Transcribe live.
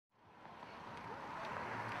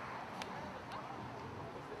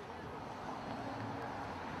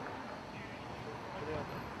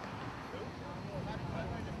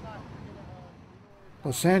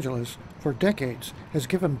Los Angeles, for decades, has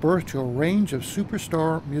given birth to a range of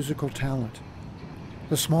superstar musical talent.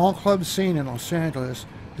 The small club scene in Los Angeles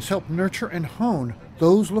has helped nurture and hone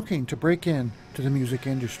those looking to break in to the music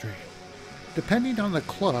industry. Depending on the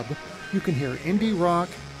club, you can hear indie rock,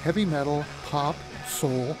 heavy metal, pop,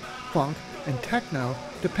 soul, funk, and techno,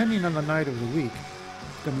 depending on the night of the week.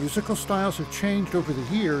 The musical styles have changed over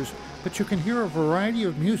the years, but you can hear a variety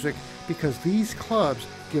of music because these clubs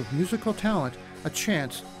give musical talent a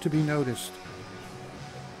chance to be noticed.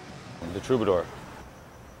 The Troubadour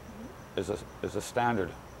is a standard.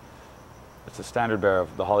 It's a standard bearer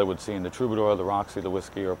of the Hollywood scene. The Troubadour, the Roxy, the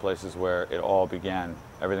Whisky are places where it all began.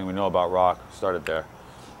 Everything we know about rock started there.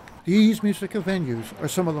 These musical venues are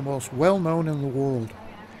some of the most well-known in the world.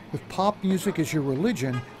 If pop music is your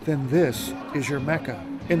religion, then this is your Mecca.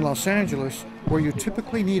 In Los Angeles, where you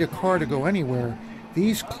typically need a car to go anywhere,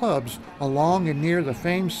 these clubs along and near the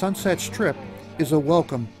famed Sunset Strip is a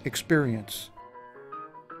welcome experience.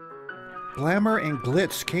 Glamour and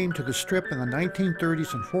glitz came to the Strip in the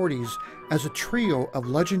 1930s and 40s as a trio of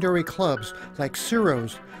legendary clubs like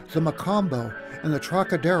Ciro's, the Macombo, and the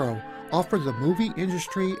Trocadero offered the movie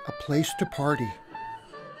industry a place to party.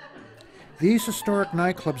 These historic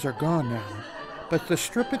nightclubs are gone now, but the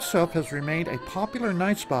Strip itself has remained a popular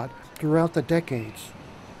night spot throughout the decades.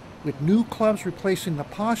 With new clubs replacing the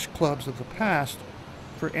posh clubs of the past,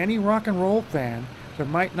 for any rock and roll fan, there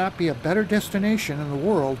might not be a better destination in the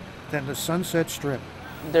world than the Sunset Strip.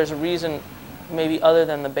 There's a reason, maybe other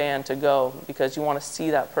than the band, to go, because you want to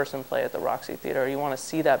see that person play at the Roxy Theater, or you want to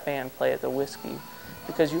see that band play at the Whisky,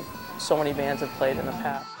 because so many bands have played in the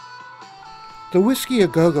past. The Whisky A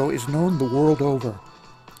Go-Go is known the world over.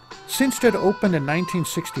 Since it opened in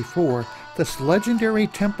 1964, this legendary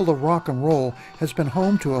temple of rock and roll has been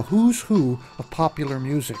home to a who's who of popular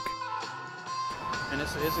music. And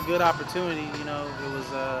it's a good opportunity, you know. It was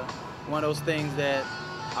one of those things that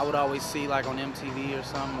I would always see like on MTV or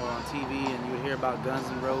something, or on TV, and you would hear about Guns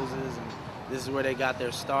N' Roses, and this is where they got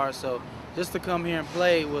their start. So just to come here and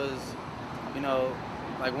play was, you know,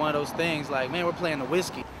 like one of those things, like, man, we're playing the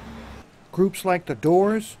Whisky. Groups like The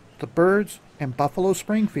Doors, The Byrds, and Buffalo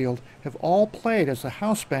Springfield have all played as a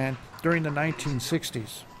house band during the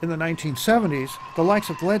 1960s. In the 1970s, the likes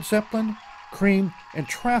of Led Zeppelin, Cream, and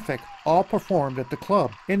Traffic all performed at the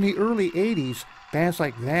club. In the early 80s, bands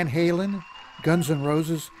like Van Halen, Guns N'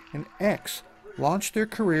 Roses, and X launched their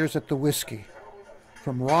careers at the Whisky.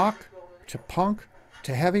 From rock to punk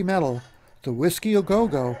to heavy metal, the Whisky A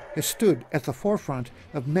Go-Go has stood at the forefront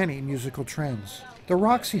of many musical trends. The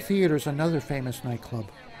Roxy Theater is another famous nightclub.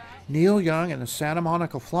 Neil Young and the Santa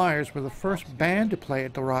Monica Flyers were the first band to play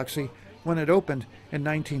at the Roxy when it opened in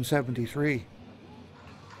 1973. Ladies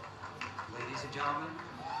and gentlemen,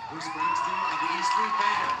 Bruce Springsteen and the E Street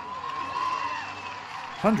Band.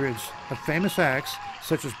 Hundreds of famous acts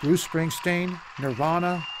such as Bruce Springsteen,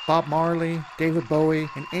 Nirvana, Bob Marley, David Bowie,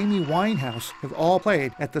 and Amy Winehouse have all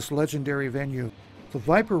played at this legendary venue. The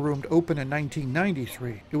Viper Room opened in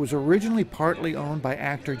 1993. It was originally partly owned by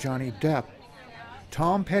actor Johnny Depp.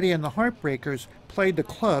 Tom Petty and the Heartbreakers played the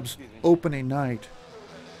club's opening night.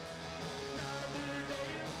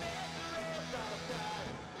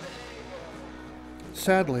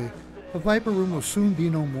 Sadly, the Viper Room will soon be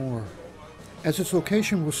no more, as its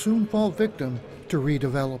location will soon fall victim to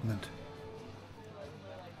redevelopment.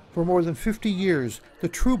 For more than 50 years, the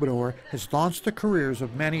Troubadour has launched the careers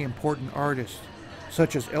of many important artists,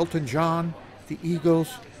 such as Elton John, the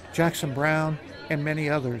Eagles, Jackson Browne, and many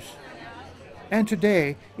others. And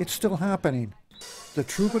today, it's still happening. The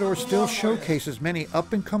Troubadour still showcases many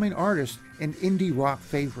up-and-coming artists and indie rock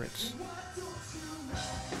favorites.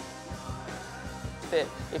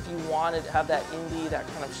 If you wanted to have that indie, that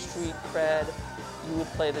kind of street cred, you would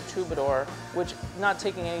play the Troubadour, which, not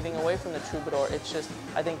taking anything away from the Troubadour, it's just,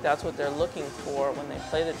 I think that's what they're looking for when they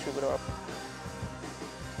play the Troubadour.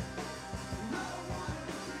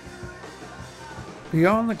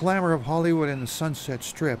 Beyond the glamour of Hollywood and the Sunset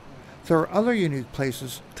Strip, there are other unique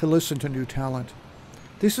places to listen to new talent.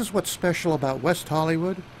 This is what's special about West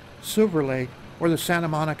Hollywood, Silver Lake, or the Santa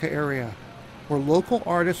Monica area, where local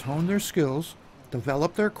artists hone their skills,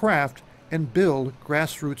 develop their craft, and build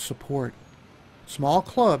grassroots support. Small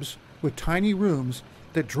clubs with tiny rooms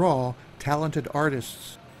that draw talented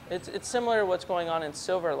artists. It's similar to what's going on in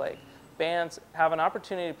Silver Lake. Bands have an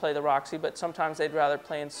opportunity to play the Roxy, but sometimes they'd rather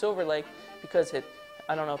play in Silver Lake because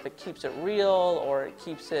I don't know if it keeps it real or it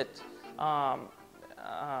keeps it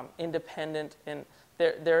independent. And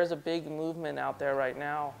there is a big movement out there right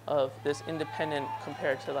now of this independent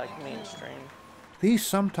compared to like mainstream. These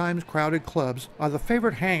sometimes crowded clubs are the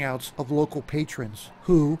favorite hangouts of local patrons,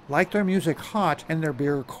 who like their music hot and their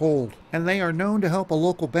beer cold, and they are known to help a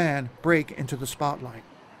local band break into the spotlight.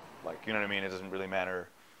 Like, you know what I mean? It doesn't really matter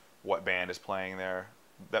what band is playing there.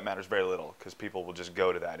 That matters very little, because people will just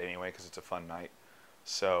go to that anyway because it's a fun night.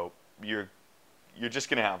 So you're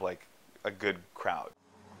just going to have like a good crowd.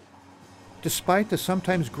 Despite the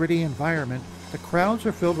sometimes gritty environment, the crowds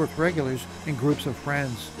are filled with regulars and groups of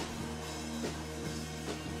friends.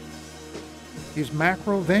 These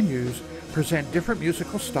macro venues present different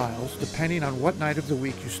musical styles depending on what night of the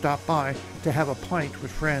week you stop by to have a pint with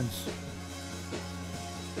friends.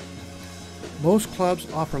 Most clubs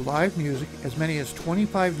offer live music as many as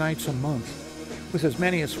 25 nights a month, with as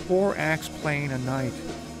many as 4 acts playing a night.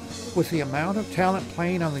 With the amount of talent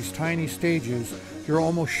playing on these tiny stages, you're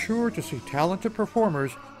almost sure to see talented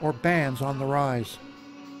performers or bands on the rise.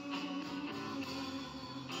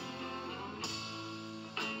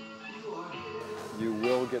 You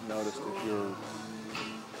will get noticed if you're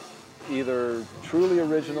either truly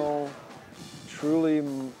original, truly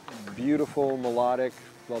beautiful, melodic,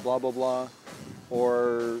 blah, blah, blah, blah,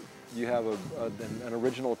 or you have an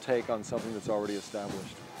original take on something that's already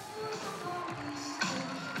established.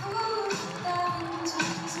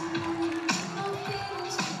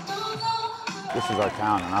 This is our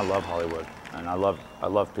town, and I love Hollywood. And I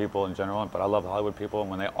love people in general, but I love Hollywood people, and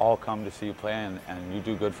when they all come to see you play and you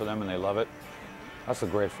do good for them and they love it, that's a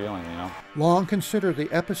great feeling, you know. Long considered the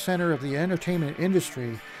epicenter of the entertainment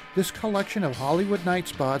industry, this collection of Hollywood night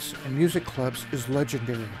spots and music clubs is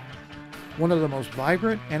legendary. One of the most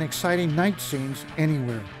vibrant and exciting night scenes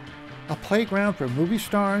anywhere. A playground for movie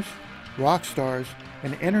stars, rock stars,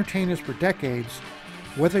 and entertainers for decades.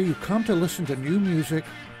 Whether you come to listen to new music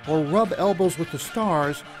or rub elbows with the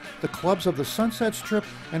stars, the clubs of the Sunset Strip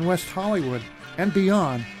and West Hollywood and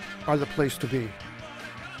beyond are the place to be.